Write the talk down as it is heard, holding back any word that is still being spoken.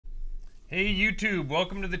Hey YouTube,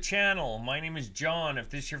 welcome to the channel. My name is John. If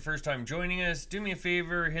this is your first time joining us, do me a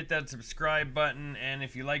favor, hit that subscribe button, and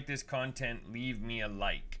if you like this content, leave me a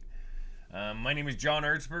like. My name is John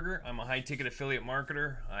Artsberger. I'm a high-ticket affiliate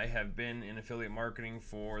marketer. I have been in affiliate marketing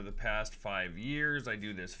for the past 5 years. I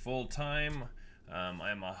do this full-time.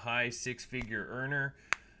 I'm a high six-figure earner.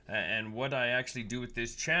 And what I actually do with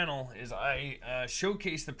this channel is I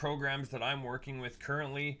showcase the programs that I'm working with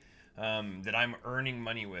currently, that I'm earning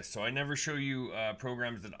money with. So I never show you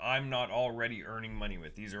programs that I'm not already earning money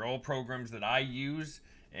with. These are all programs that I use,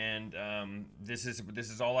 and this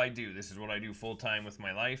is all I do. This is what I do full time with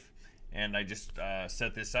my life, and I just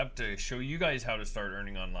set this up to show you guys how to start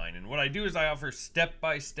earning online. And what I do is I offer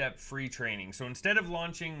step-by-step free training. So instead of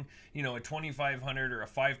launching, a $2,500 or a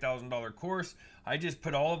 $5,000 course, I just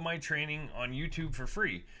put all of my training on YouTube for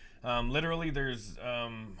free. Literally, there's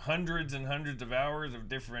hundreds and hundreds of hours of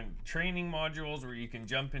different training modules where you can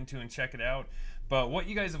jump into and check it out. But what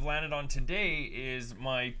you guys have landed on today is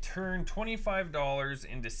my turn $25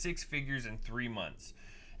 into six figures in 3 months.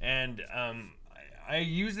 And I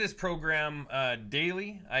use this program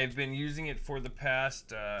daily. I've been using it for the past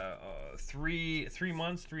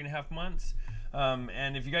 3.5 months.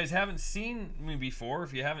 And if you guys haven't seen me before,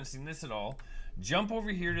 if you haven't seen this at all, jump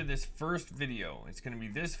over here to this first video. It's going to be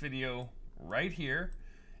this video right here,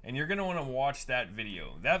 and you're going to want to watch that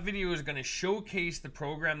video. That video is going to showcase the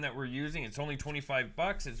program that we're using. It's only 25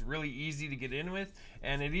 bucks. It's really easy to get in with,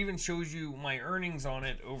 and it even shows you my earnings on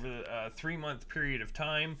it over a 3-month period of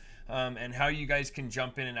time, and how you guys can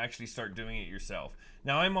jump in and actually start doing it yourself.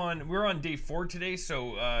 Now we're on day 4 today,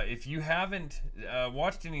 so if you haven't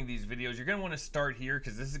watched any of these videos, you're gonna want to start here,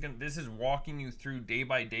 because this is walking you through day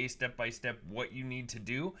by day, step by step, what you need to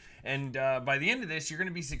do. And by the end of this, you're gonna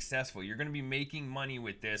be successful. You're gonna be making money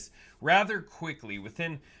with this rather quickly.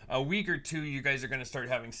 Within a week or two, you guys are gonna start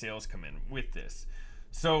having sales come in with this.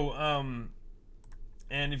 So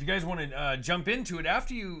and if you guys want to jump into it,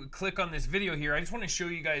 after you click on this video here, I just want to show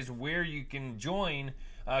you guys where you can join,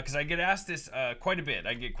 because I get asked this quite a bit.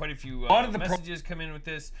 I get quite a few messages come in with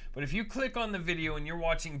this. But if you click on the video and you're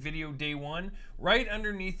watching video day 1, right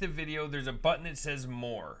underneath the video, there's a button that says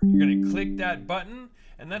more. You're going to click that button,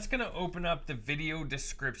 and that's going to open up the video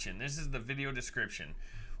description. This is the video description.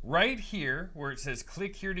 Right here, where it says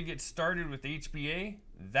click here to get started with HBA,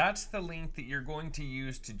 that's the link that you're going to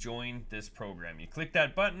use to join this program. You click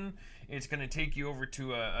that button, it's going to take you over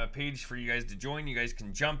to a page for you guys to join. You guys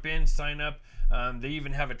can jump in, sign up. They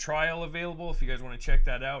even have a trial available if you guys want to check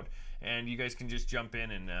that out, and you guys can just jump in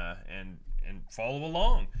and follow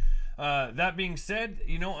along. That being said,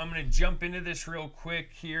 I'm going to jump into this real quick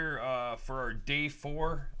here for our day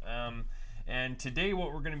 4. And today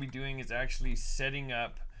what we're going to be doing is actually setting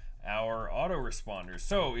up our autoresponders.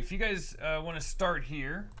 So if you guys want to start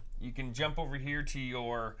here, you can jump over here to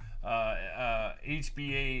your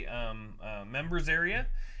HBA members area,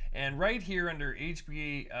 and right here under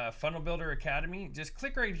HBA Funnel Builder Academy, just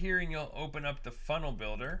click right here and you'll open up the Funnel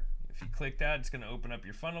Builder. If you click that, it's going to open up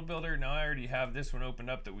your Funnel Builder. Now I already have this one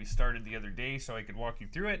opened up that we started the other day, so I could walk you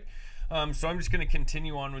through it. So I'm just going to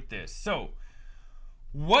continue on with this. So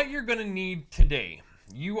what you're going to need today,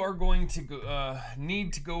 you are going to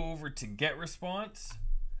need to go over to Get Response,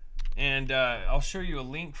 and I'll show you a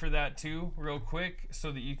link for that too real quick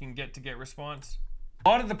so that you can get to Get Response. A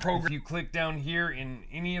lot of the program, if you click down here in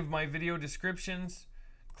any of my video descriptions,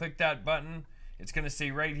 click that button, it's going to say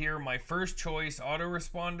right here, my first choice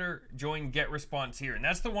autoresponder, join Get Response here. And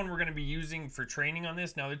that's the one we're going to be using for training on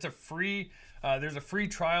this. Now it's a free, there's a free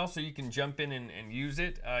trial, so you can jump in and use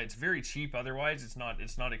it. It's very cheap otherwise. It's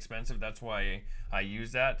not expensive. That's why I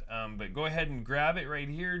use that. But go ahead and grab it right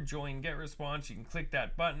here, join Get Response. You can click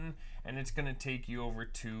that button and it's going to take you over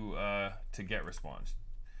to Get Response.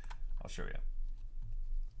 I'll show you.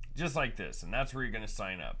 Just like this, and that's where you're going to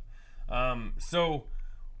sign up. So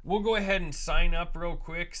we'll go ahead and sign up real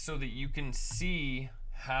quick so that you can see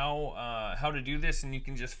how to do this, and you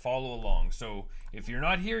can just follow along. So if you're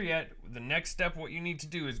not here yet, the next step, what you need to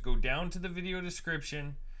do is go down to the video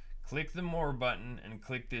description, click the More button, and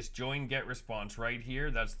click this Join Get Response right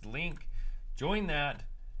here. That's the link. Join that,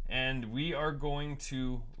 and we are going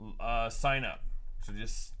to sign up. So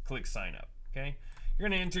just click Sign Up, okay? You're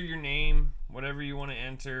going to enter your name, whatever you want to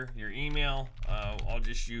enter, your email. I'll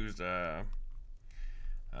just use an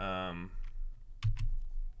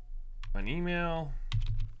email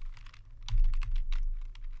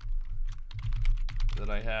that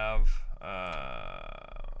I have.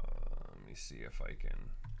 Let me see if I can.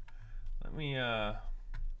 Let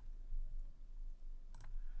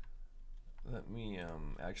me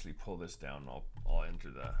actually pull this down. I'll enter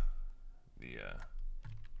the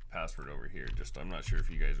password over here. Just, I'm not sure if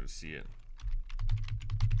you guys would see it.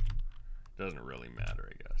 Doesn't really matter,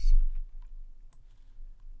 I guess.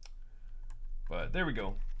 But there we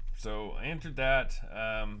go. So I entered that.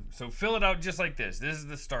 So fill it out just like this. This is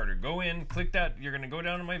the starter. Go in, click that. You're going to go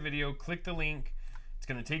down to my video, click the link. It's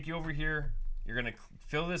going to take you over here. You're going to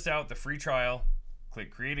fill this out, the free trial.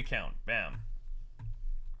 Click create account. Bam.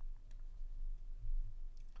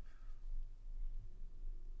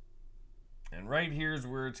 And right here is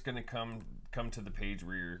where it's going to come to the page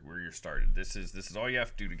where you're started. This is all you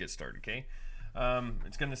have to do to get started, okay?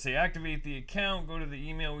 It's going to say activate the account, go to the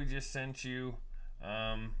email we just sent you.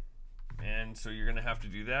 And so you're going to have to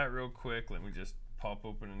do that real quick. Let me just pop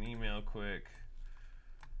open an email quick,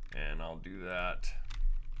 and I'll do that.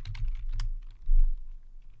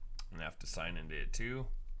 I'm going to have to sign into it too.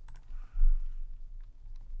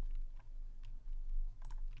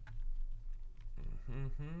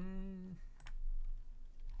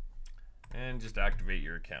 And just activate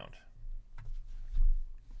your account.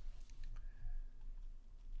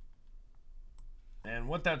 And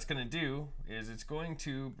what that's going to do is it's going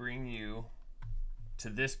to bring you to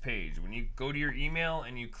this page. When you go to your email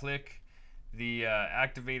and you click the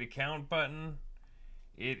activate account button,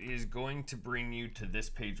 it is going to bring you to this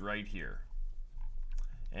page right here.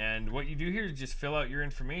 And what you do here is just fill out your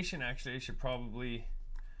information. Actually, I should probably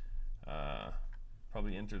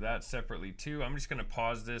enter that separately too. I'm just going to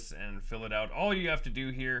pause this and fill it out. All you have to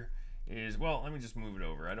do here is, well, let me just move it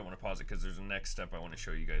over. I don't want to pause it because there's a next step I want to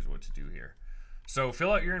show you guys what to do here. So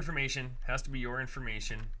fill out your information. Has to be your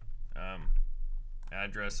information,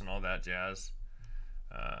 address and all that jazz,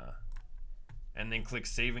 and then click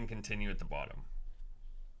save and continue at the bottom.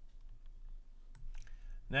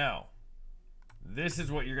 Now, this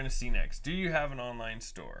is what you're going to see next. Do you have an online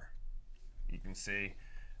store? You can say,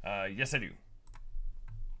 yes, I do.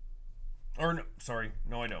 Or no, sorry,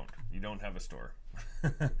 no, I don't. You don't have a store.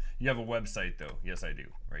 You have a website though. Yes, I do,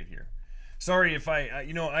 right here. Sorry if I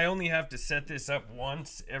only have to set this up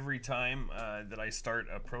once every time that I start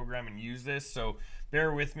a program and use this. So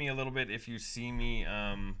bear with me a little bit if you see me.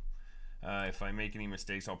 If I make any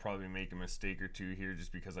mistakes, I'll probably make a mistake or two here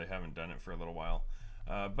just because I haven't done it for a little while.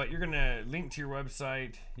 But you're going to link to your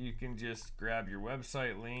website. You can just grab your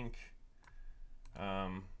website link.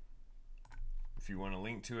 If you want to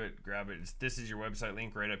link to it, grab it. This is your website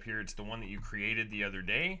link right up here. It's the one that you created the other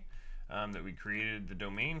day, that we created the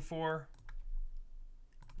domain for.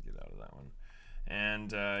 Get out of that one.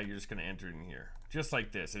 And you're just going to enter it in here. Just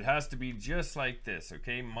like this. It has to be just like this,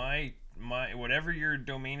 okay? My whatever your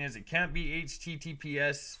domain is, it can't be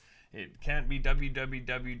HTTPS. It can't be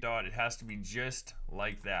www. It has to be just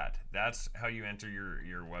like that. That's how you enter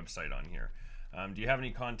your website on here. Do you have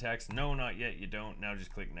any contacts? No, not yet. You don't. Now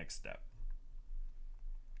just click next step.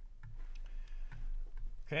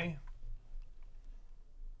 Okay.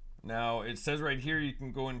 Now it says right here you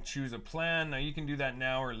can go and choose a plan. Now you can do that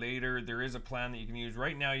now or later. There is a plan that you can use.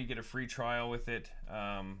 Right now you get a free trial with it.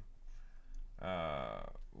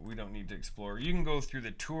 We don't need to explore. You can go through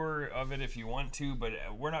the tour of it if you want to, but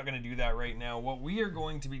we're not going to do that right now. What we are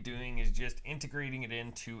going to be doing is just integrating it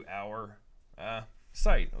into our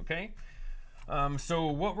site, okay? So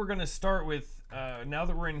what we're going to start with, now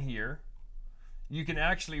that we're in here, you can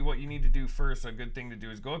actually, what you need to do first, a good thing to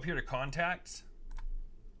do is go up here to contacts,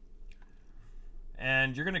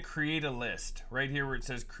 and you're going to create a list right here where it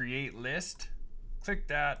says create list. Click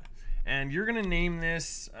that, and you're going to name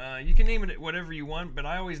this, you can name it whatever you want, but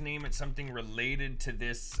I always name it something related to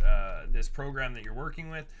this this program that you're working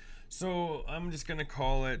with. So I'm just going to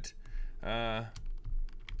call it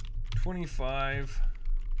 25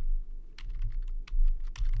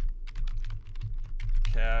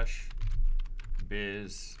 cash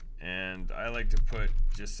biz, and I like to put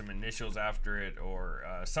just some initials after it, or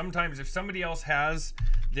sometimes if somebody else has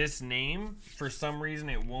this name, for some reason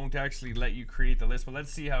it won't actually let you create the list. But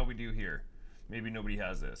let's see how we do here. Maybe nobody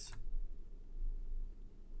has this.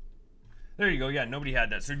 There you go. Yeah, nobody had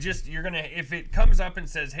that. So just, you're gonna, if it comes up and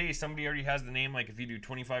says, hey, somebody already has the name, like if you do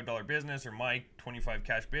 $25 business or my 25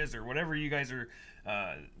 cash biz or whatever you guys are,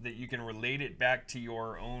 that you can relate it back to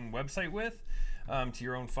your own website with, to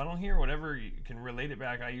your own funnel here, whatever you can relate it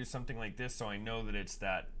back. I use something like this so I know that it's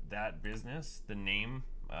that business, the name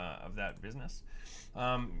of that business.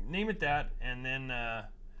 Name it that, and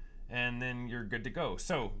then you're good to go.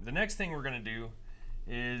 So the next thing we're going to do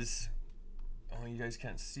is, oh, you guys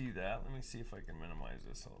can't see that. Let me see if I can minimize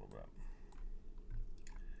this a little bit.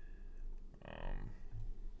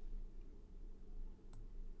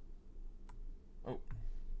 Oh,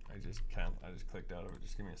 I just clicked out of it.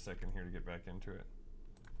 Just give me a second here to get back into it.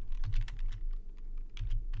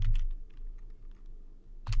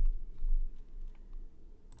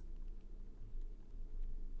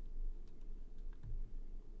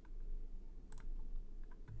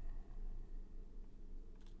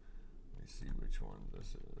 which one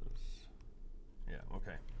this is. Yeah,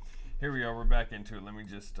 okay. Here we are, we're back into it. Let me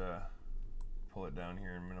just pull it down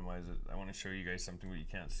here and minimize it. I want to show you guys something, but you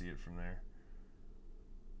can't see it from there.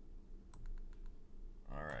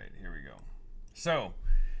 All right, here we go. So,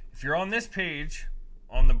 if you're on this page,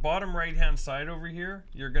 on the bottom right-hand side over here,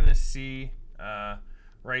 you're going to see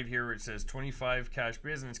right here where it says 25 cash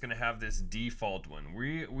biz, and it's going to have this default one.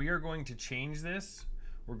 We are going to change this.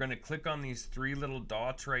 We're going to click on these three little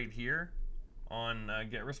dots right here on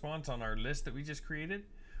get response on our list that we just created.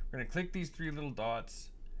 We're going to click these three little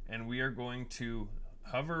dots, and we are going to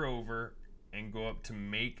hover over and go up to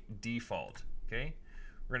make default. Okay,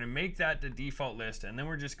 we're going to make that the default list, and then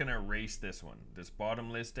we're just going to erase this one, this bottom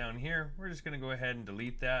list down here. We're just going to go ahead and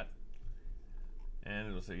delete that, and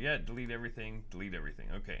it'll say, yeah, delete everything, delete everything.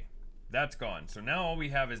 Okay, that's gone. So now all we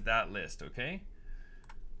have is that list. Okay,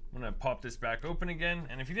 I'm going to pop this back open again,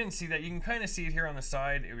 and if you didn't see that, you can kind of see it here on the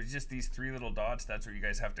side. It was just these three little dots. That's what you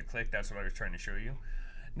guys have to click. That's what I was trying to show you.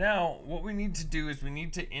 Now, what we need to do is we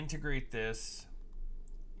need to integrate this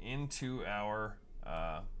into our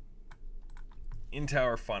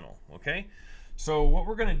funnel. Okay, so what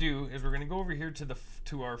we're going to do is we're going to go over here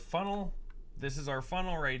to our funnel. This is our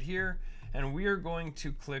funnel right here, and we are going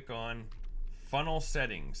to click on funnel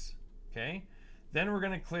settings. Okay, then we're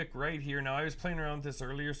going to click right here. Now, I was playing around with this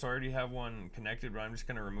earlier, so I already have one connected, but I'm just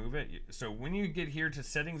going to remove it. So when you get here to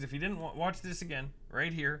settings, if you didn't watch this again,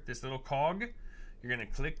 right here, this little cog, you're going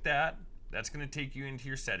to click that. That's going to take you into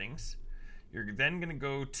your settings. You're then going to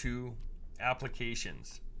go to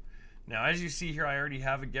applications. Now, as you see here, I already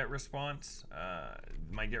have a get response,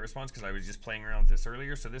 my get response, because I was just playing around with this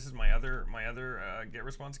earlier. So this is my other get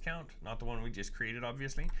response account, not the one we just created,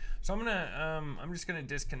 obviously. So I'm just gonna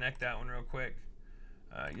disconnect that one real quick.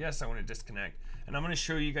 Yes, I want to disconnect, and I'm going to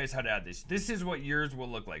show you guys how to add this. This is what yours will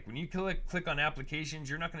look like. When you click on applications,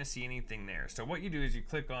 you're not going to see anything there. So what you do is you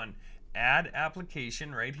click on add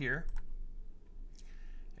application right here,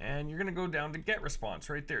 and you're going to go down to get response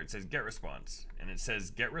right there. It says get response, and it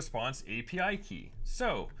says get response API key.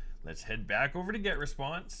 So let's head back over to get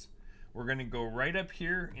response. We're going to go right up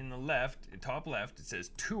here in the left, top left. It says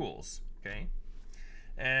tools. Okay,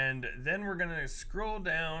 and then we're going to scroll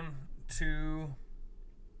down to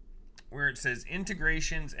where it says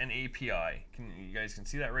integrations and API. You guys can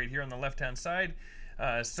see that right here on the left hand side.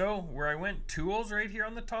 So where I went tools right here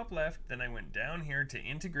on the top left, then I went down here to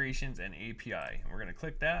integrations and API. And we're going to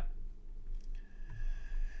click that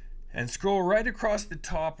and scroll right across the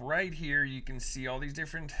top right here. You can see all these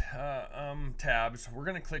different tabs. We're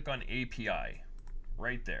going to click on API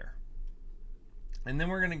right there, and then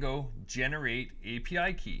we're going to go generate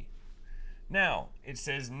API key. Now it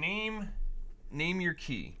says name your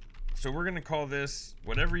key. So we're going to call this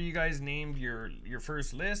whatever you guys named your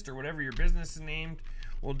first list, or whatever your business is named.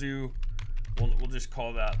 We'll just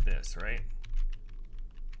call that this, right?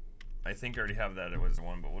 I think I already have that. It was the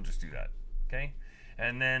one, but we'll just do that. Okay,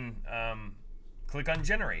 and then click on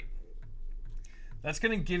generate. That's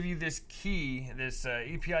going to give you this key, this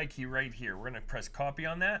API key right here. We're going to press copy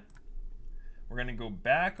on that. We're going to go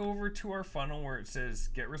back over to our funnel where it says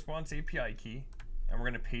get response API key, and we're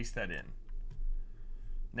going to paste that in.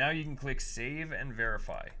 Now you can click save and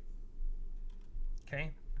verify.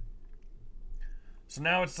 Okay. So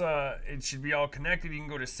now it should be all connected. You can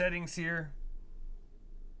go to settings here.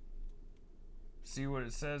 See what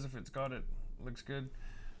it says, if it's got it. Looks good.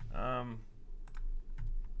 And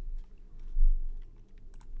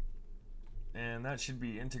that should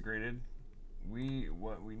be integrated.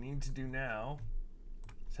 What we need to do now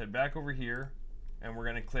is head back over here, and we're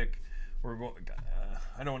going to click.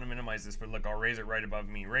 I don't want to minimize this, but look, I'll raise it right above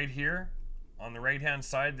me. Right here on the right hand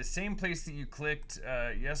side, the same place that you clicked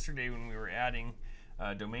yesterday when we were adding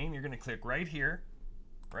domain, you're going to click right here,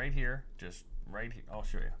 just right here. I'll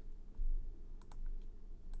show you.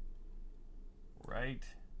 Right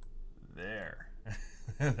there.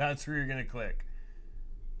 That's where you're going to click.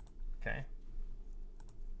 Okay.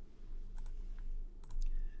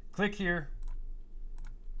 Click here.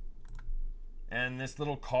 And this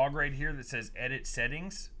little cog right here that says edit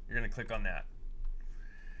settings, you're going to click on that.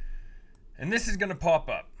 And this is going to pop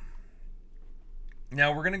up.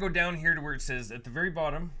 Now we're going to go down here to where it says at the very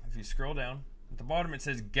bottom, if you scroll down, at the bottom it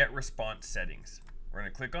says get response settings. We're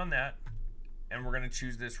going to click on that, and we're going to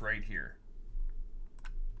choose this right here.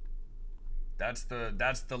 That's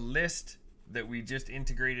the list that we just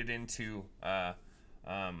integrated into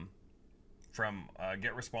from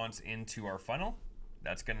get response into our funnel.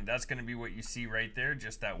 That's gonna be what you see right there,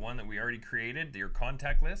 just that one that we already created, your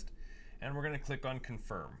contact list, and we're gonna click on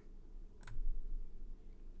confirm.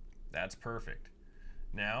 That's perfect.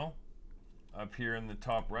 Now, up here in the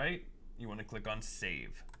top right, you want to click on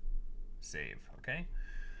save. Save, okay?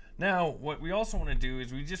 Now, what we also want to do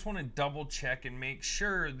is we just want to double check and make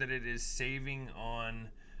sure that it is saving on,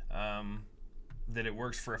 that it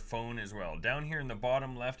works for a phone as well. Down here in the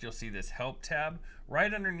bottom left, you'll see this help tab.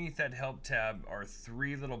 Right underneath that help tab are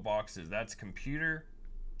 3 little boxes. That's computer,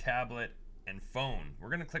 tablet, and phone. We're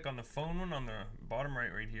gonna click on the phone one on the bottom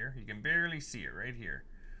right here. You can barely see it right here.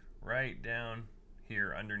 Right down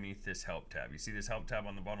here underneath this help tab. You see this help tab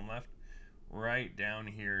on the bottom left? Right down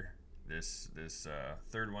here, this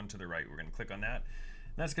third one to the right. We're gonna click on that.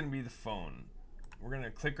 That's gonna be the phone. We're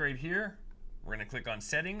gonna click right here. We're gonna click on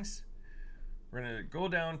settings. We're gonna go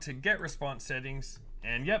down to get response settings,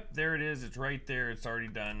 and yep, there it is. It's right there. It's already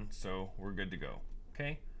done, so we're good to go.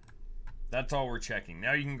 Okay, that's all we're checking.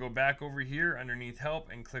 Now you can go back over here underneath help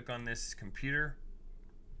and click on this computer.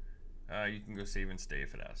 You can go save and stay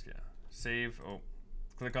if it asks. Yeah, save. Oh,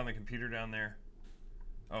 click on the computer down there.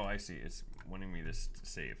 Oh, I see. It's wanting me to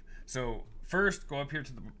save. So first, go up here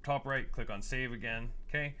to the top right, click on save again.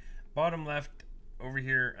 Okay, bottom left over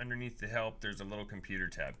here underneath the help, there's a little computer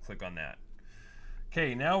tab. Click on that.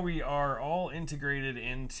 Okay, now we are all integrated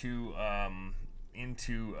into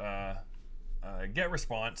get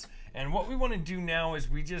response, and what we want to do now is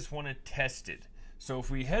we just want to test it. So if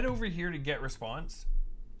we head over here to get response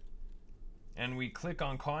and we click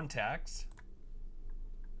on contacts,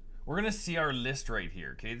 we're going to see our list right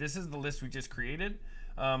here. Okay, this is the list we just created.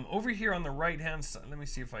 Over here on the right hand side, let me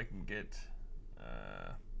see if I can get,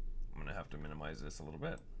 I'm going to have to minimize this a little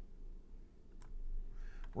bit.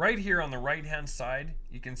 Right here on the right hand side,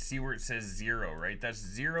 you can see where it says 0, right? That's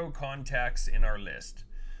 0 contacts in our list.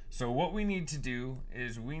 So what we need to do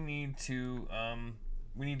is we need to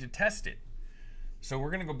test it. So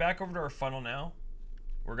we're gonna go back over to our funnel now.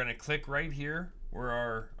 We're gonna click right here where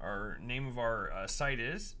our name of our site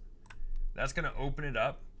is. That's gonna open it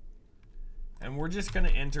up, and we're just gonna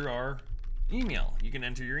enter our email. You can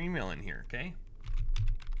enter your email in here, okay?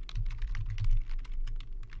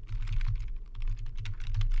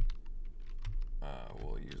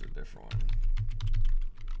 We'll use a different one.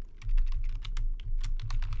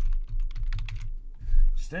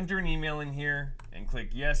 Just enter an email in here and click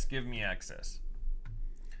yes, give me access.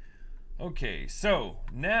 Okay, so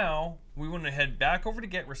now we want to head back over to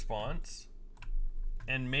get response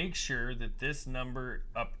and make sure that this number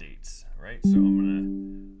updates, right? So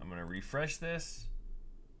I'm gonna refresh this.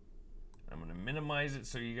 I'm gonna minimize it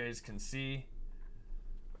so you guys can see.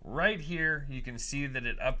 Right here, you can see that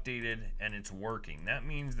it updated and it's working. That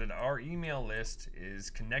means that our email list is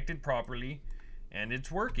connected properly and it's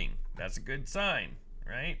working. That's a good sign,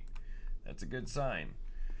 right? That's a good sign.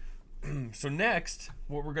 So next,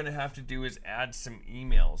 what we're gonna have to do is add some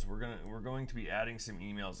emails. We're going to be adding some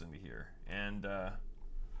emails into here, and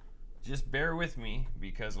just bear with me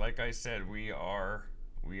because, like I said,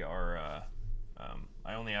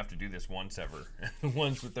 I only have to do this once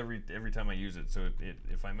once with every time I use it. So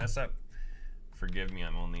if I mess up, forgive me.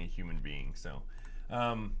 I'm only a human being. So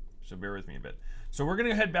so bear with me a bit. So we're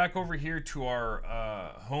gonna head back over here to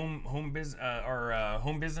our home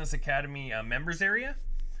business academy members area,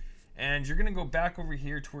 and you're gonna go back over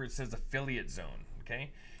here to where it says affiliate zone. Okay.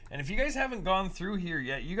 And if you guys haven't gone through here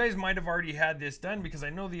yet, you guys might have already had this done, because I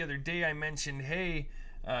know the other day I mentioned, hey,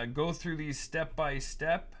 go through these step by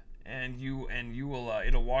step. And you will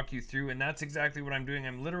it'll walk you through, and that's exactly what I'm doing.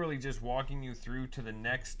 I'm literally just walking you through to the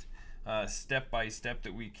next step by step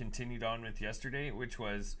that we continued on with yesterday, which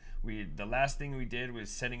was the last thing we did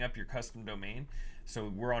was setting up your custom domain.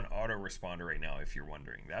 So we're on Autoresponder right now, if you're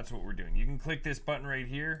wondering. That's what we're doing. You can click this button right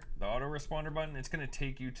here, the Autoresponder button. It's going to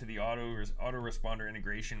take you to the Autoresponder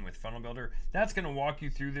integration with Funnel Builder. That's going to walk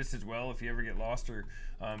you through this as well if you ever get lost, or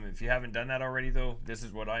if you haven't done that already, though, this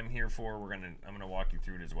is what I'm here for. I'm going to walk you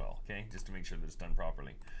through it as well, okay? Just to make sure that it's done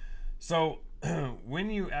properly. So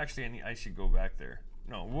when you actually, I should go back there.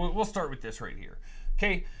 No, we'll start with this right here.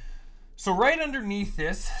 Okay, so right underneath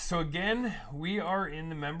this, so again, we are in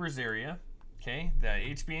the members area. Okay, the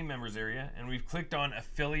HBA members area, and we've clicked on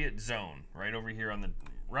affiliate zone right over here on the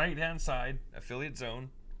right hand side, affiliate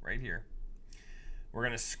zone right here. We're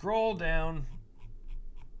going to scroll down.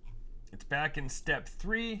 It's back in step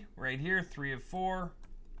 3 right here, 3 of 4.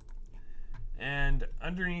 And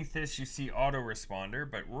underneath this, you see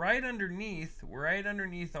autoresponder, but right underneath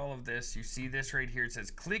all of this, you see this right here. It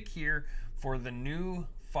says click here for the new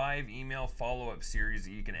 5 email follow-up series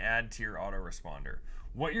that you can add to your autoresponder.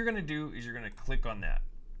 What you're going to do is you're going to click on that.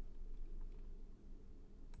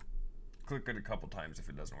 click it a couple times if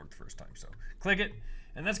it doesn't work the first time. So click it,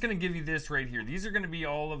 and that's going to give you this right here. These are going to be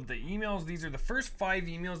all of the emails. These are the first 5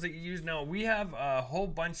 emails that you use. Now, we have a whole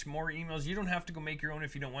bunch more emails. You don't have to go make your own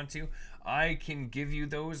if you don't want to. I can give you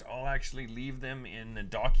those. I'll actually leave them in the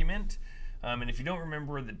document. And if you don't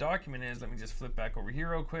remember where the document is, let me just flip back over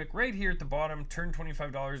here real quick. Right here at the bottom, turn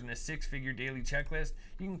 $25 in a 6-figure daily checklist.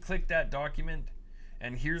 You can click that document.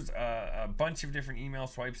 And here's a bunch of different email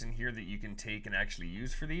swipes in here that you can take and actually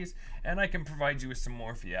use for these. And I can provide you with some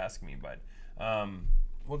more if you ask me, but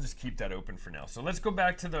we'll just keep that open for now. So let's go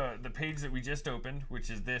back to the page that we just opened, which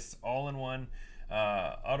is this all-in-one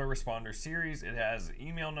autoresponder series. It has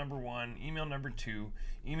email number 1, email number 2,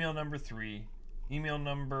 email number 3, email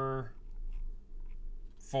number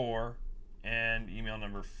 4, and email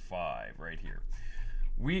number 5 right here.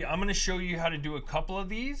 I'm going to show you how to do a couple of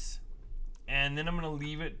these, and then I'm going to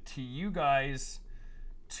leave it to you guys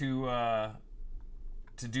to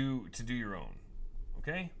do your own.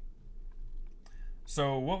 Okay?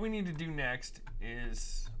 So what we need to do next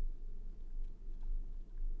is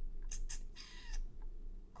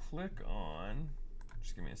click on,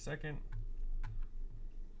 just give me a second.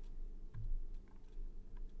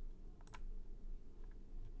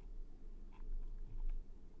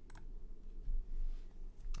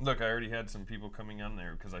 Look, I already had some people coming on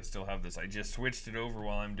there because I still have this. I just switched it over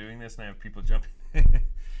while I'm doing this, and I have people jumping.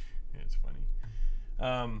 It's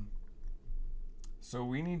funny. So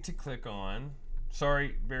we need to click on,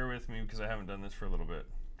 sorry, bear with me because I haven't done this for a little bit.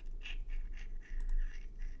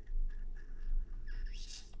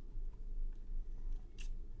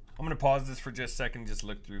 I'm going to pause this for just a second, just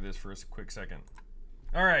look through this for a quick second.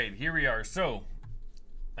 All right, here we are. So,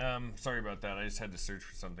 sorry about that. I just had to search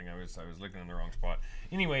for something. I was looking in the wrong spot.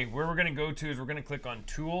 Anyway, where we're going to go to is we're going to click on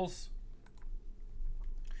Tools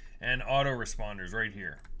and Autoresponders right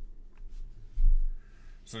here.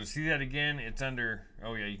 So to see that again, it's under,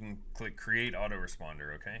 oh yeah, you can click Create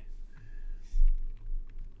Autoresponder, okay?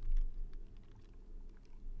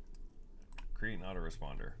 Create an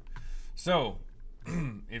autoresponder. So,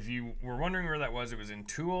 if you were wondering where that was, it was in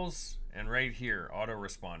Tools and right here,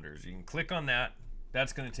 Autoresponders. You can click on that.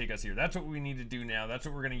 That's going to take us here. That's what we need to do now. That's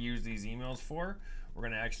what we're going to use these emails for. We're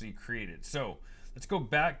going to actually create it. So let's go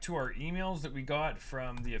back to our emails that we got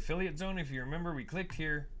from the affiliate zone. If you remember, we clicked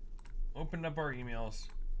here, opened up our emails.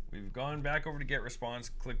 We've gone back over to Get Response,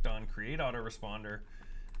 clicked on Create Autoresponder,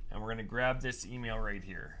 and we're going to grab this email right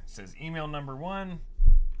here. It says email number 1.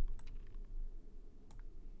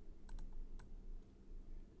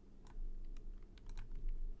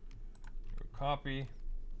 Copy.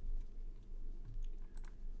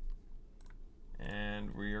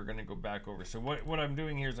 And we are going to go back over. So what I'm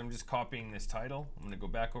doing here is I'm just copying this title. I'm going to go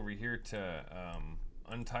back over here to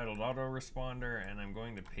Untitled Autoresponder, and I'm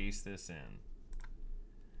going to paste this in.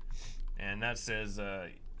 And that says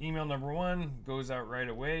email number 1 goes out right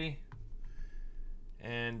away.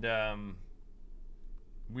 And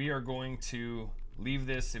we are going to leave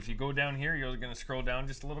this. If you go down here, you're going to scroll down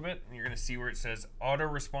just a little bit, and you're going to see where it says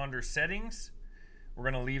Autoresponder Settings. We're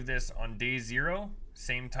going to leave this on day 0.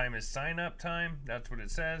 Same time as sign up time. That's what it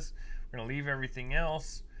says. We're going to leave everything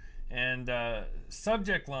else. And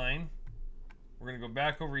subject line, we're going to go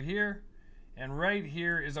back over here. And right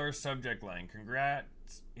here is our subject line.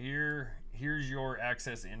 Congrats. Here's your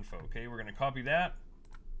access info. Okay, we're going to copy that.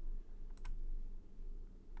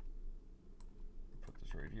 Put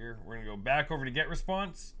this right here. We're going to go back over to Get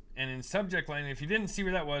Response. And in subject line, if you didn't see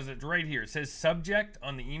where that was, it's right here. It says subject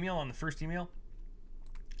on the email, on the first email.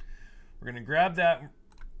 We're going to grab that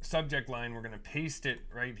subject line. We're going to paste it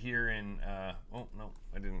right here in, oh, no,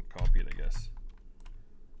 I didn't copy it, I guess.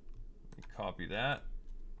 Let me copy that.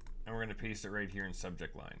 And we're going to paste it right here in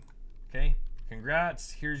subject line. Okay?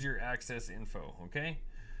 Congrats. Here's your access info. Okay?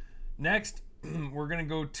 Next, we're going to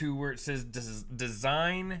go to where it says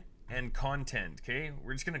design and content. Okay?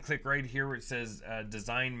 We're just going to click right here where it says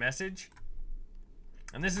design message.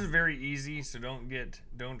 And this is very easy, so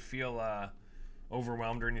don't feel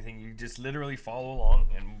overwhelmed or anything. You just literally follow along,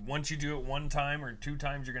 and once you do it 1 time or 2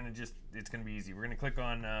 times, you're gonna it's gonna be easy. We're gonna click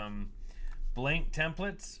on blank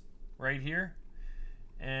templates right here,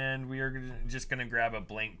 and we are just gonna grab a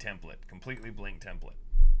blank template, completely blank template,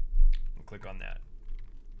 and click on that.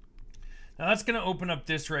 Now that's gonna open up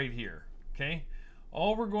this right here. Okay,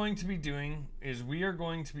 all we're going to be doing is we are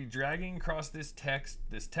going to be dragging across this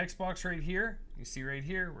text box right here. You see right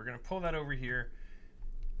here, we're gonna pull that over here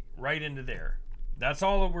right into there. That's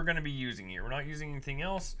all that we're going to be using here. We're not using anything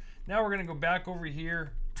else. Now we're going to go back over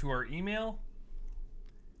here to our email,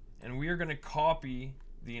 and we are going to copy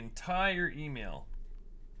the entire email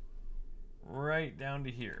right down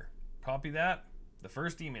to here. Copy that, the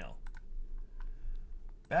first email.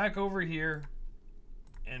 back over here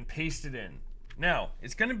and paste it in. Now,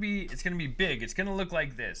 it's gonna be big. It's gonna look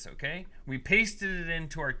like this, okay? We pasted it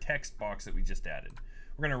into our text box that we just added.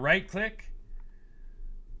 We're gonna right click,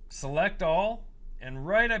 select all, and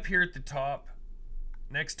right up here at the top,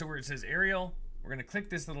 next to where it says Arial, we're gonna click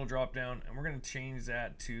this little drop down and we're gonna change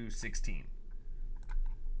that to 16.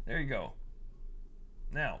 There you go.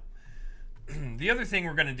 Now, the other thing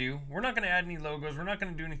we're gonna do, we're not gonna add any logos, we're not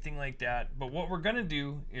gonna do anything like that, but what we're gonna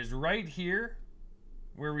do is right here,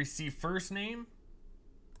 where we see first name,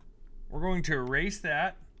 we're going to erase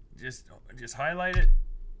that, just highlight it,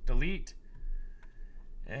 delete,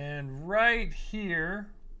 and right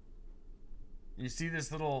here, you see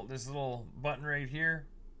this little button right here,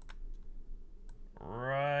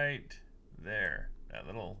 right there, that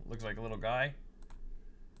little, looks like a little guy.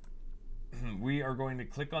 We are going to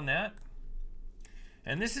click on that.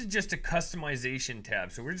 And this is just a customization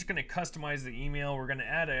tab. So we're just going to customize the email. We're going to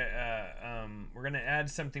add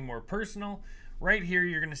something more personal. Right here,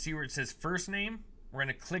 you're going to see where it says first name. We're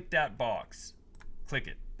going to click that box. Click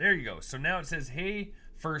it. There you go. So now it says, hey,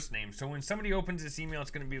 first name. So when somebody opens this email, it's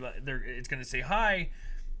going to be like, it's going to say, hi,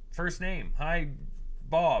 first name. Hi,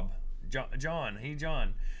 Bob, John. Hey,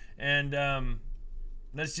 John. And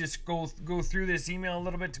let's just go through this email a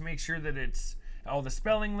little bit to make sure that all the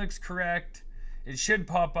spelling looks correct. It should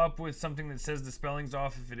pop up with something that says the spelling's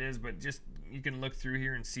off if it is, but just you can look through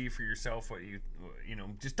here and see for yourself what you know,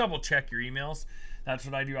 just double check your emails. That's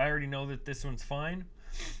what I do. I already know that this one's fine.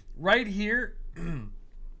 Right here,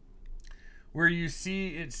 where you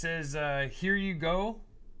see it says, here you go,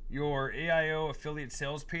 your AIO affiliate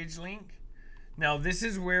sales page link. Now this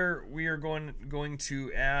is where we are going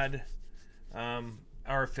to add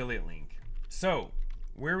our affiliate link. So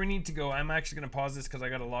where we need to go, I'm actually going to pause this because I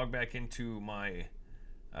got to log back into my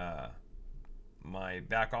my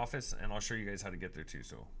back office, and I'll show you guys how to get there too.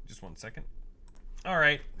 So just 1 second. All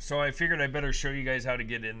right, so I figured I better show you guys how to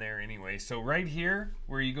get in there anyway. So right here,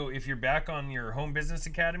 where you go, if you're back on your Home Business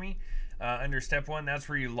Academy, under step 1, that's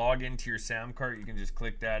where you log into your SAM cart. You can just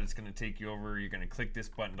click that. It's going to take you over. You're going to click this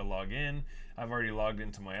button to log in. I've already logged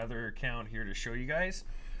into my other account here to show you guys.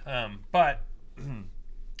 But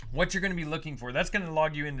what you're going to be looking for, that's going to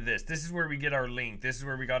log you into this. This is where we get our link. This is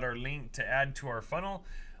where we got our link to add to our funnel.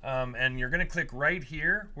 And you're going to click right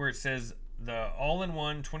here where it says the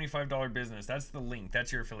all-in-one $25 business. That's the link.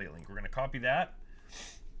 That's your affiliate link. We're going to copy that.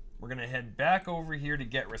 We're going to head back over here to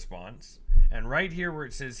get response. And right here where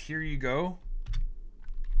it says here you go,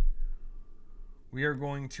 we are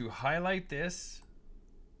going to highlight this.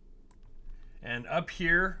 And up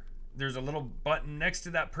here, there's a little button next to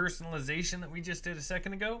that personalization that we just did a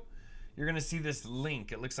second ago. You're going to see this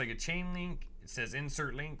link. It looks like a chain link. It says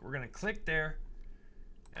insert link. We're going to click there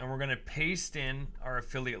and we're going to paste in our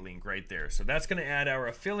affiliate link right there. So that's going to add our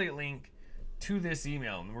affiliate link to this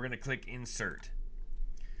email, and we're going to click insert.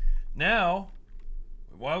 Now,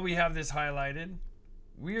 while we have this highlighted,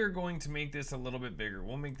 we are going to make this a little bit bigger.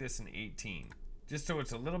 We'll make this an 18, just so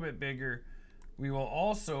it's a little bit bigger. We will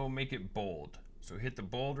also make it bold. So hit the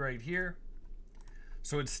bold right here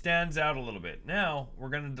so it stands out a little bit. Now we're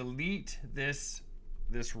going to delete this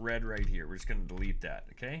red right here. We're just going to delete that,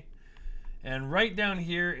 okay? And right down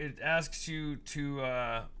here it asks you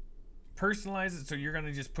to personalize it. So you're going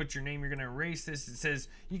to just put your name. You're going to erase this. It says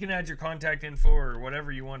you can add your contact info or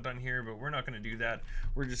whatever you want on here, but we're not going to do that.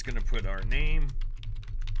 We're just going to put our name,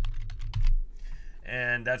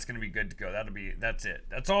 and that's going to be good to go. That's it.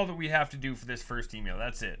 That's all that we have to do for this first email.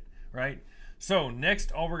 That's it, right? So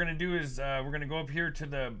next, all we're going to do is we're going to go up here to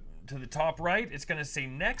the top right. It's going to say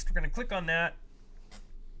next. We're going to click on that.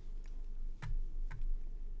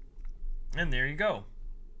 And there you go.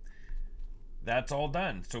 That's all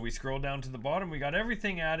done. So we scroll down to the bottom. We got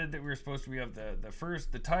everything added that we were supposed to. We have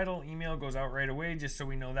the title email goes out right away, just so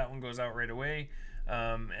we know that one goes out right away.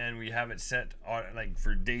 And we have it set like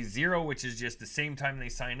for day 0, which is just the same time they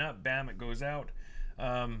sign up. Bam, it goes out.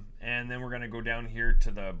 And then we're going to go down here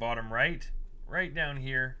to the bottom right down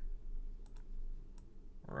here,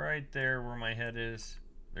 right there where my head is.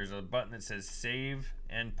 There's a button that says save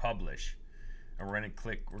and publish, and we're going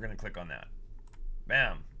to click on that.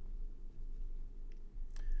 Bam.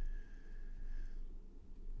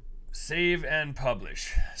 Save and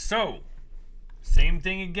publish. So same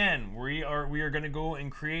thing again. We are going to go and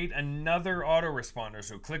create another autoresponder.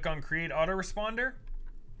 So click on create autoresponder,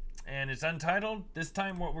 and it's untitled. This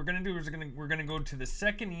time what we're going to do is we're going to go to the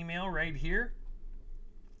second email right here,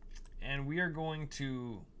 and we're going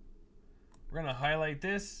to highlight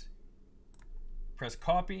this, press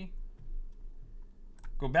copy,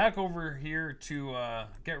 go back over here to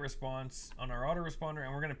get response on our autoresponder,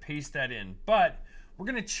 and we're going to paste that in. But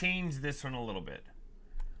we're going to change this one a little bit.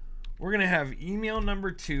 We're going to have email number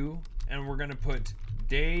 2, and we're going to put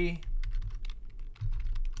day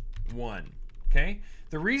 1. Okay?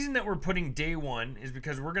 The reason that we're putting day 1 is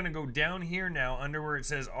because we're going to go down here now under where it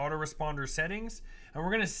says autoresponder settings, and we're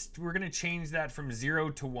going to change that from 0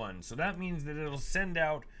 to 1. So that means that it'll send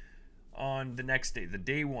out on the next day, the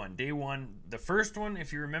day 1. Day 1, the first one,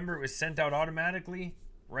 if you remember, it was sent out automatically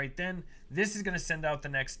right then. This is going to send out the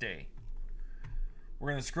next day. We're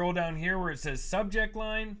going to scroll down here where it says subject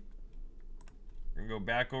line. We're going to go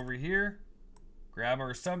back over here, grab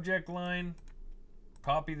our subject line,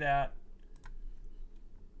 copy that,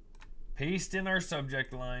 paste in our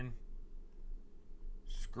subject line,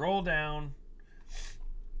 scroll down,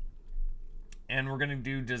 and we're going to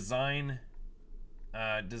do design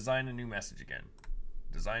a new message again.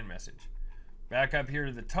 Design message. Back up here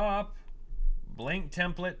to the top, blank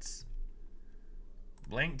templates,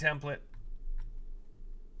 blank template.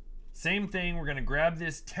 Same thing, we're going to grab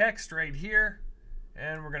this text right here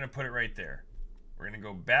and we're going to put it right there. We're going to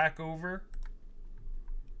go back over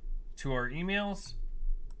to our emails.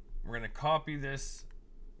 We're going to copy this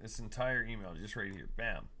entire email just right here.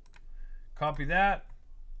 Bam. Copy that.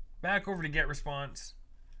 Back over to get response.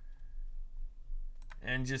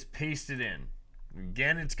 And just paste it in.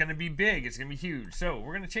 Again, it's going to be big. It's going to be huge. So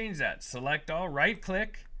we're going to change that. Select all. Right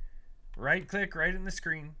click right in the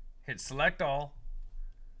screen. Hit select all.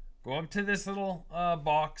 Go up to this little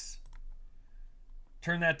box.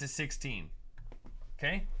 Turn that to 16.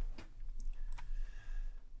 Okay.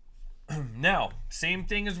 Now, same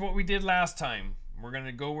thing as what we did last time. We're going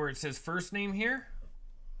to go where it says first name here.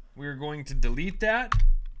 We're going to delete that.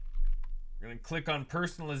 We're going to click on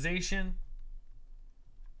personalization.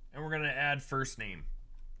 And we're going to add first name.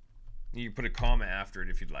 You can put a comma after it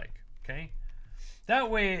if you'd like. Okay. That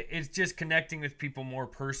way it's just connecting with people more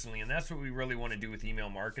personally. And that's what we really want to do with email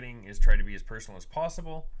marketing, is try to be as personal as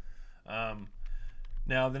possible.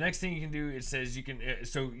 Now, the next thing you can do, it says you can,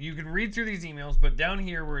 so you can read through these emails, but down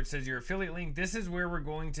here where it says your affiliate link, this is where we're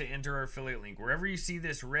going to enter our affiliate link. Wherever you see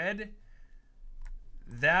this red,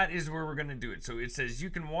 that is where we're going to do it. So it says you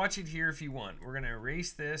can watch it here if you want. We're going to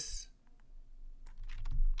erase this,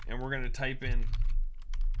 and we're going to type in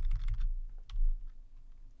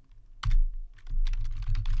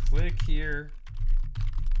click here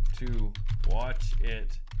to watch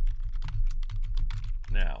it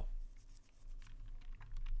now.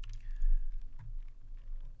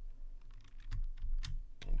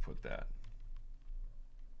 Put that.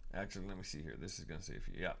 Actually, let me see here. This is going to say if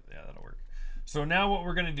you, yeah, that'll work. So now what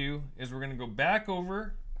we're going to do is we're going to go back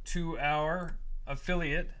over to our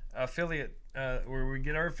affiliate where we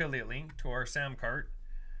get our affiliate link to our SAM cart.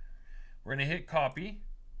 We're going to hit copy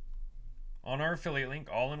on our affiliate link,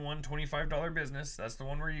 all in one $25 business. That's the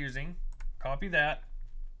one we're using. Copy that.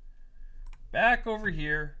 Back over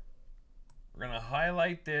here, we're going to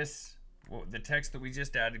highlight this, the text that we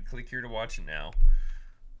just added. Click here to watch it now.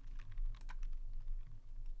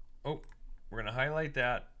 Oh, we're going to highlight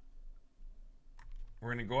that. We're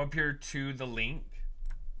going to go up here to the link.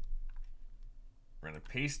 We're going to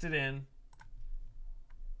paste it in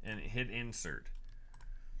and hit insert.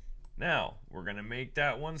 Now, we're going to make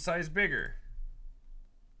that one size bigger.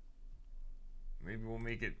 Maybe we'll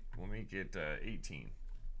make it 18,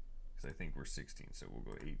 because I think we're 16, so we'll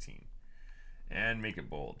go 18 and make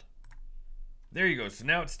it bold. There you go. So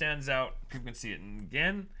now it stands out. People can see it. And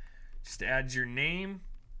again, just add your name.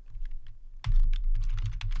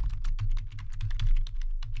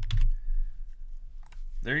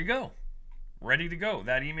 There you go. Ready to go.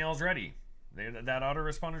 That email's ready. That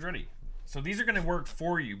autoresponder's ready. So these are going to work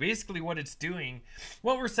for you. Basically what it's doing,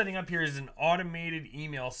 what we're setting up here is an automated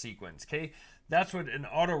email sequence, okay? That's what an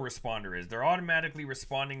autoresponder is. They're automatically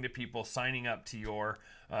responding to people signing up to your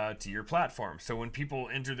platform. So when people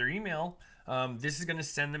enter their email, this is going to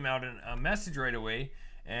send them out a message right away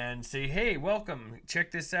and say, hey, welcome,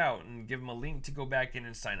 check this out, and give them a link to go back in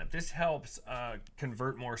and sign up. This helps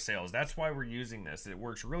convert more sales. That's why we're using this. It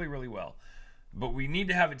works really, really well. But we need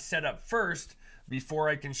to have it set up first before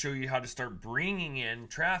I can show you how to start bringing in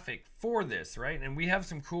traffic for this, right? And we have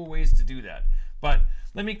some cool ways to do that. But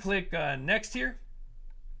let me click next here.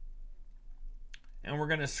 And we're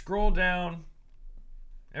going to scroll down.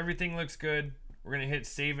 Everything looks good. We're going to hit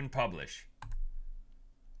save and publish.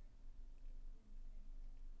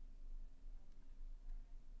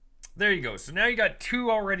 There you go. So now you got 2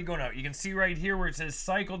 already going out. You can see right here where it says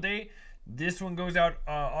cycle day. This one goes out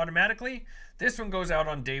automatically. This one goes out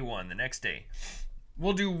on day 1, the next day.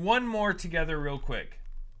 We'll do one more together real quick.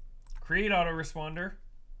 Create autoresponder.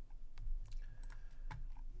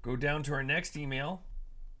 Go down to our next email.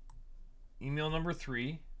 email number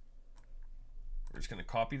 3. We're just going to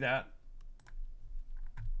copy that.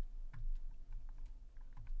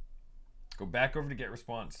 Go back over to get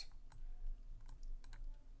response.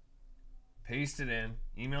 Paste it in.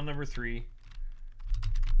 Email number 3.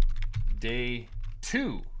 Day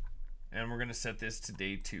 2. And we're going to set this to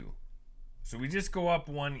day 2. So we just go up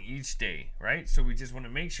 1 each day, right? So we just want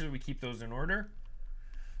to make sure we keep those in order.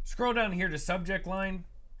 Scroll down here to subject line.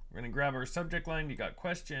 We're going to grab our subject line. You got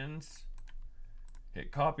questions.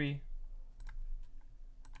 Hit copy.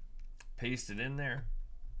 Paste it in there.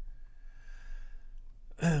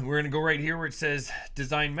 We're going to go right here where it says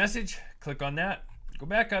design message. Click on that. Go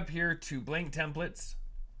back up here to blank templates.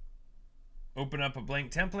 Open up a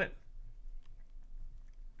blank template.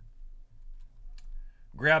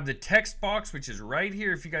 Grab the text box, which is right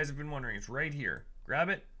here. If you guys have been wondering, it's right here. Grab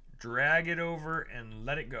it, drag it over, and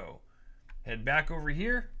let it go. Head back over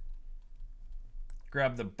here.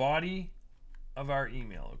 Grab the body of our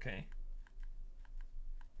email, okay?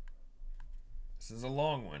 This is a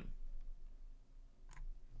long one.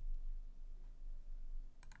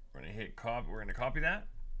 We're going to hit copy. We're going to copy that.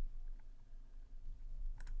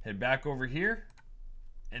 Head back over here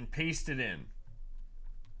and paste it in.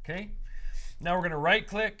 Okay? Now we're going to right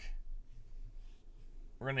click.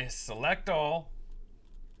 We're going to select all.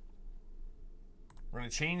 We're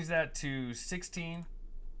going to change that to 16.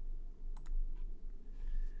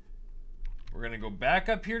 We're going to go back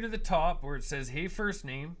up here to the top where it says, hey, first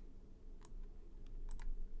name.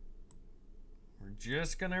 We're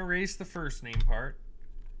just going to erase the first name part.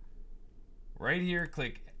 Right here,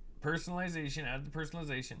 click personalization, add the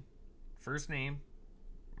personalization. First name,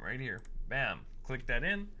 right here. Bam. Click that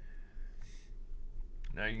in.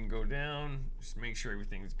 Now you can go down, just make sure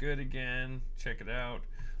everything's good again. Check it out.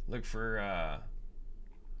 Look for,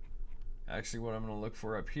 actually what I'm going to look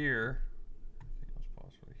for up here.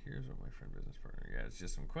 Here's what my friend business partner. Yeah, it's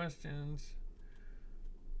just some questions.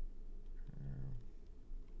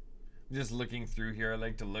 I'm just looking through here. I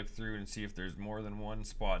like to look through and see if there's more than one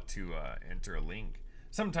spot to enter a link.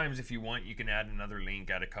 Sometimes if you want, you can add another link,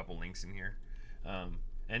 add a couple links in here.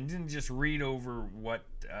 And then just read over what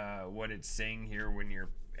it's saying here when you're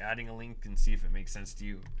adding a link and see if it makes sense to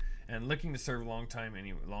you. And looking to serve long term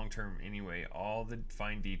anyway, all the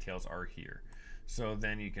fine details are here. So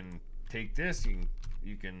then you can take this,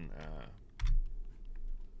 you can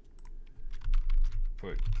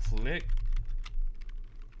put click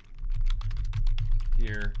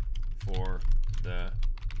here for the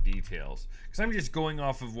details, because I'm just going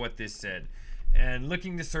off of what this said. And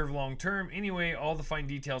looking to serve long term anyway, all the fine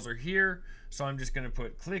details are here, so I'm just going to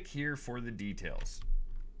put click here for the details,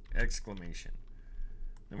 exclamation.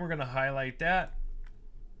 Then we're going to highlight that.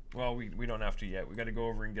 Well, we don't have to yet. We got to go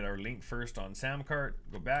over and get our link first on Samcart.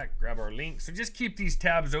 Go back, grab our link. So just keep these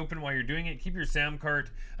tabs open while you're doing it. Keep your Samcart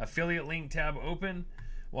affiliate link tab open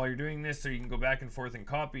while you're doing this, so you can go back and forth and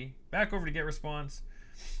copy. Back over to get response.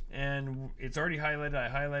 And it's already highlighted. I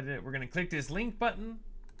highlighted it. We're going to click this link button.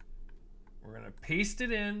 We're going to paste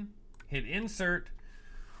it in, hit insert.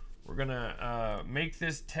 We're going to make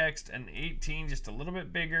this text an 18, just a little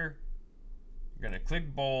bit bigger. We're going to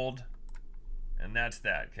click bold, and that's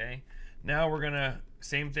that, okay? Now we're going to,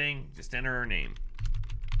 same thing, just enter our name.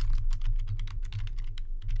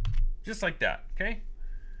 Just like that, okay?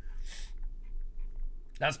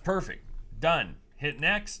 That's perfect. Done. Hit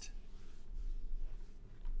next.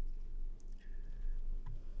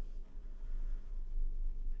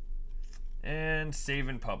 And save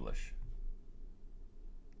and publish.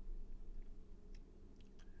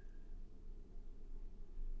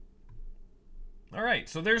 All right,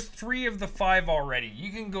 so there's 3 of the 5 already.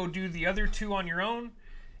 You can go do the other 2 on your own.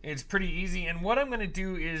 It's pretty easy. And what I'm going to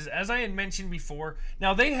do is, as I had mentioned before,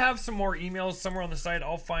 now they have some more emails somewhere on the site.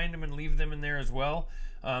 I'll find them and leave them in there as well.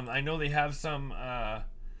 I know they have some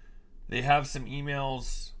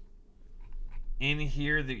emails in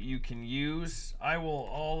here that you can use.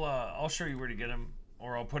 I'll show you where to get them,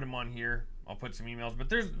 or I'll put them on here. I'll put some emails,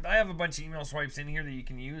 but I have a bunch of email swipes in here that you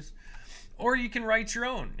can use, or you can write your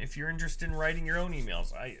own if you're interested in writing your own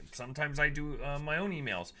emails. Sometimes I do my own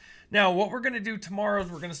emails. Now, what we're going to do tomorrow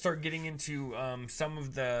is we're going to start getting into some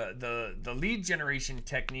of the lead generation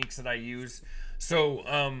techniques that I use. So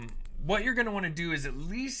what you're going to want to do is at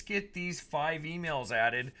least get these 5 emails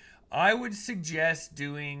added. I would suggest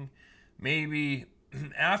doing maybe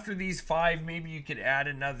after these 5, maybe you could add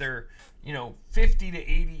another, 50 to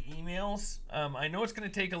 80 emails. I know it's going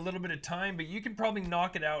to take a little bit of time, but you can probably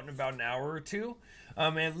knock it out in about an hour or 2.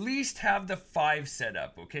 At least have the 5 set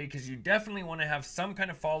up, okay? Because you definitely want to have some kind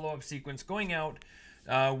of follow-up sequence going out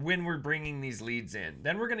when we're bringing these leads in.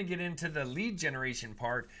 Then we're going to get into the lead generation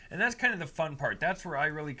part, and that's kind of the fun part. That's where I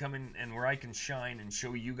really come in and where I can shine and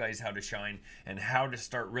show you guys how to shine and how to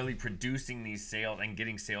start really producing these sales and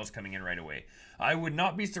getting sales coming in right away. I would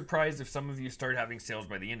not be surprised if some of you start having sales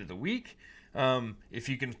by the end of the week. If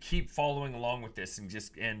you can keep following along with this and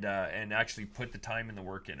just and actually put the time and the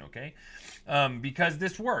work in, okay? Because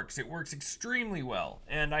this works. It works extremely well.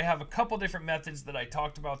 And I have a couple different methods that I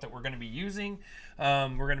talked about that we're going to be using.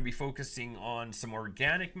 We're going to be focusing on some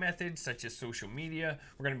organic methods such as social media.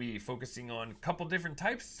 We're going to be focusing on a couple different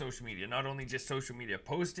types of social media, not only just social media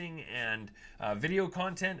posting and video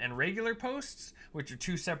content and regular posts, which are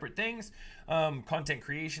two separate things. Content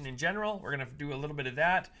creation in general, we're going to do a little bit of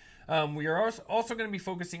that. We are also going to be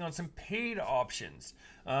focusing on some paid options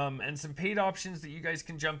and some paid options that you guys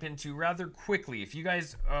can jump into rather quickly. If you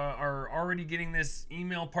guys are already getting this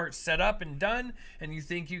email part set up and done and you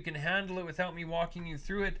think you can handle it without me walking you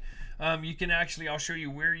through it, you can actually, I'll show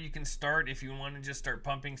you where you can start if you want to just start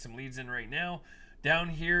pumping some leads in right now. Down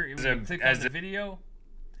here, if you click on the video,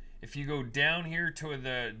 if you go down here to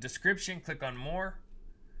the description, click on more.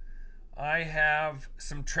 I have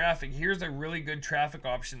some traffic. Here's a really good traffic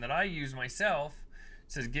option that I use myself.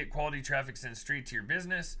 It says get quality traffic sent straight to your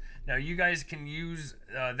business. Now you guys can use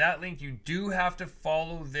that link. You do have to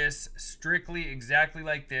follow this strictly exactly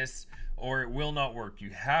like this or it will not work. You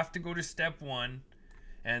have to go to step 1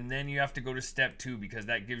 and then you have to go to step 2 because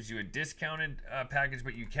that gives you a discounted package,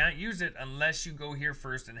 but you can't use it unless you go here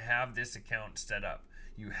first and have this account set up.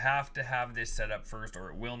 You have to have this set up first or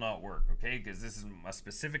it will not work, okay? Because this is a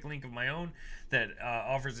specific link of my own that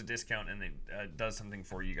offers a discount and it does something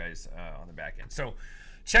for you guys on the back end. So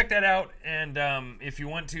check that out, and if you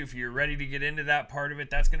want to, if you're ready to get into that part of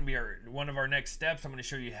it, that's going to be one of our next steps. I'm going to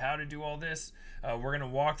show you how to do all this. We're going to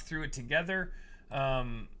walk through it together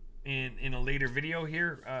in a later video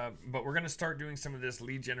here, but we're going to start doing some of this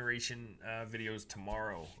lead generation videos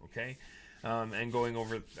tomorrow, okay? And going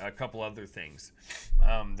over a couple other things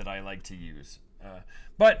that I like to use.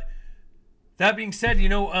 But that being said, you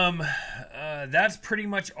know, that's pretty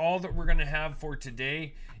much all that we're going to have for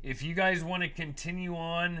today. If you guys want to continue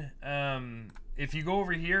on, if you go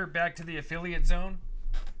over here back to the affiliate zone,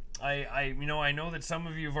 I know that some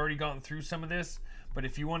of you have already gotten through some of this, but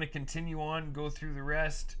if you want to continue on, go through the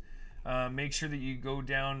rest. Make sure that you go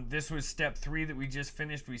down. This was step 3 that we just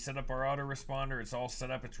finished. We set up our autoresponder. It's all set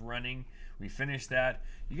up. It's running. We finished that.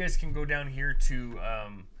 You guys can go down here to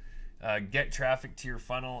get traffic to your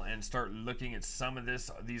funnel and start looking at some of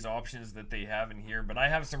these options that they have in here. But I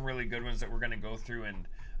have some really good ones that we're going to go through. And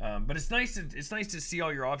but it's nice to see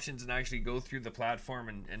all your options and actually go through the platform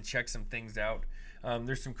and check some things out.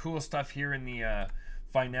 There's some cool stuff here in the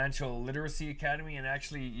Financial Literacy Academy, and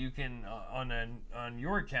actually you can on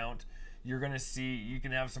your account you're going to see you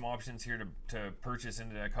can have some options here to purchase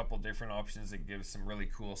into a couple different options that gives some really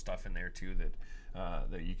cool stuff in there too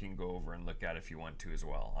that you can go over and look at if you want to as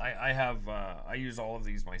well. I use all of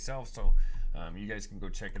these myself, so you guys can go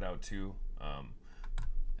check it out too.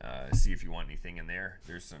 See if you want anything in there.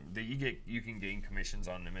 There's some that you can gain commissions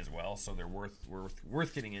on them as well, so they're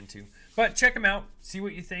worth getting into. But check them out, see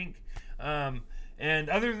what you think. And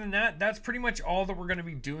other than that, that's pretty much all that we're going to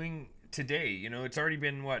be doing today. You know, it's already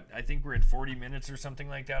been what, I think we're at 40 minutes or something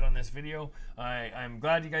like that on this video. I'm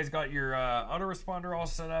glad you guys got your autoresponder all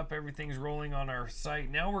set up. Everything's rolling on our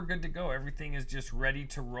site. Now we're good to go. Everything is just ready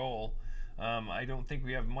to roll. I don't think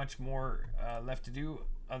we have much more left to do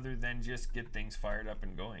other than just get things fired up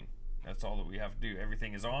and going. That's all that we have to do.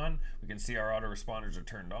 Everything is on. We can see our autoresponders are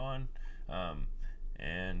turned on.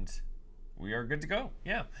 And we are good to go.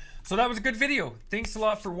 Yeah. So that was a good video. Thanks a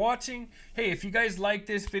lot for watching. Hey, if you guys like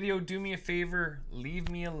this video, do me a favor, leave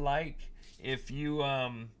me a like. If you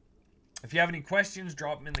have any questions,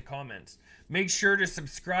 drop them in the comments. Make sure to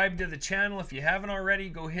subscribe to the channel. If you haven't already,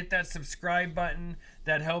 go hit that subscribe button.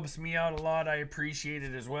 That helps me out a lot. I appreciate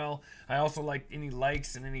it as well. I also like any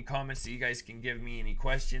likes and any comments that you guys can give me, any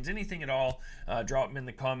questions, anything at all, drop them in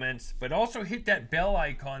the comments. But also hit that bell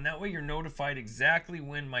icon. That way you're notified exactly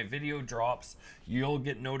when my video drops. You'll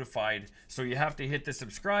get notified. So you have to hit the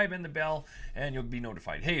subscribe and the bell and you'll be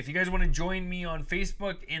notified. Hey, if you guys want to join me on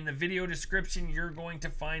Facebook, in the video description, you're going to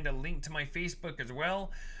find a link to my Facebook as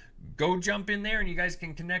well. Go jump in there and you guys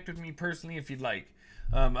can connect with me personally if you'd like.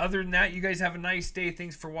 Other than that, you guys have a nice day.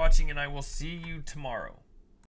 Thanks for watching, and I will see you tomorrow.